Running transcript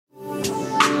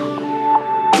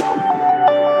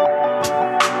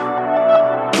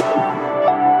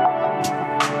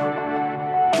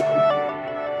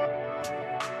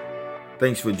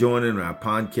Thanks for joining our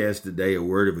podcast today, A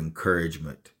Word of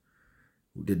Encouragement.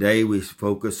 Today we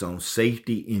focus on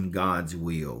safety in God's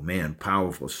will. Man,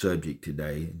 powerful subject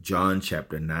today. John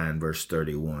chapter 9, verse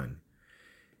 31.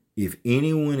 If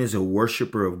anyone is a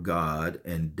worshiper of God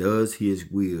and does his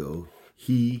will,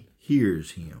 he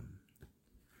hears him.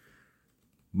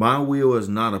 My will is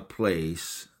not a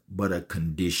place, but a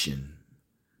condition.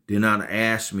 Do not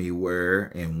ask me where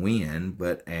and when,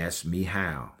 but ask me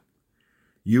how.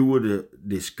 You will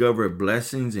discover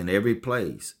blessings in every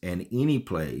place and any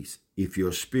place if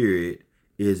your spirit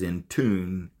is in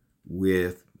tune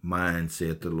with mine,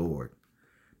 saith the Lord.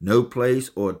 No place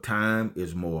or time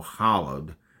is more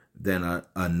hallowed than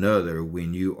another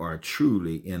when you are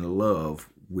truly in love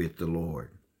with the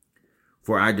Lord.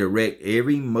 For I direct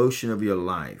every motion of your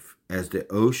life. As the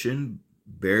ocean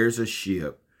bears a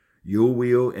ship, your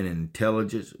will and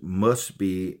intelligence must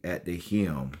be at the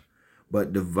helm.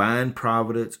 But divine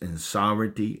providence and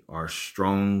sovereignty are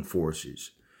strong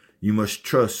forces. You must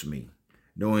trust me,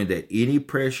 knowing that any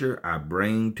pressure I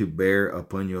bring to bear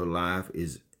upon your life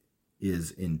is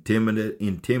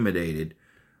intimidated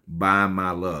by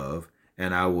my love,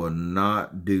 and I will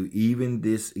not do even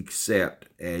this except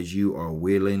as you are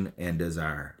willing and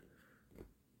desire.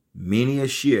 Many a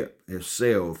ship has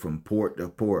sailed from port to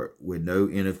port with no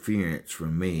interference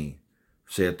from me,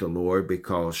 saith the Lord,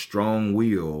 because strong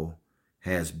will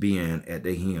has been at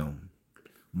the helm.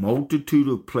 Multitude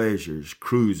of pleasures,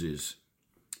 cruises,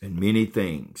 and many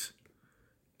things,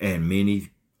 and many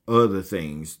other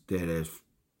things that have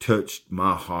touched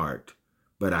my heart,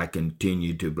 but I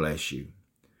continue to bless you.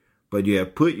 But you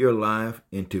have put your life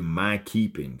into my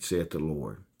keeping, saith the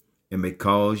Lord, and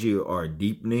because you are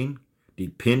deepening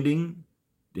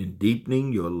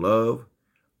your love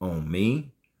on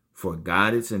me for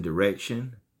guidance and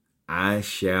direction, I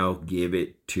shall give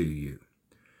it to you.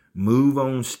 Move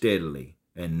on steadily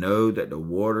and know that the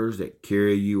waters that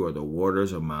carry you are the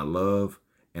waters of my love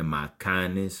and my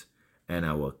kindness, and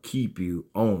I will keep you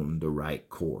on the right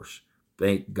course.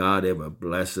 Thank God ever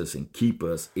bless us and keep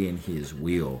us in his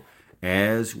will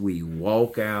as we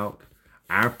walk out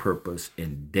our purpose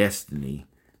and destiny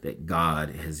that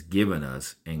God has given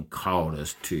us and called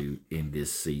us to in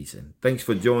this season. Thanks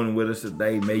for joining with us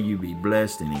today. May you be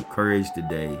blessed and encouraged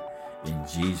today. In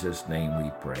Jesus' name we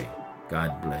pray.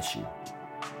 God bless you.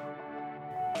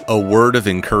 A Word of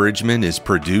Encouragement is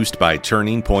produced by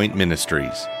Turning Point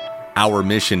Ministries. Our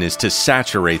mission is to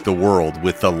saturate the world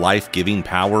with the life-giving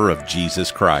power of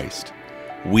Jesus Christ.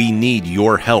 We need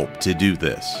your help to do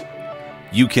this.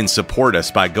 You can support us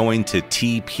by going to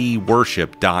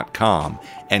tpworship.com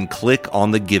and click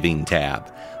on the Giving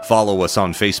tab. Follow us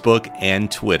on Facebook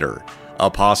and Twitter.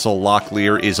 Apostle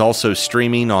Locklear is also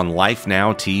streaming on Life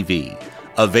Now TV.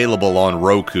 Available on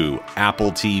Roku,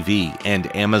 Apple TV,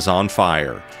 and Amazon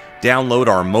Fire. Download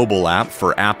our mobile app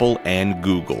for Apple and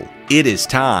Google. It is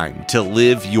time to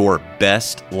live your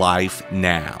best life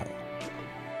now.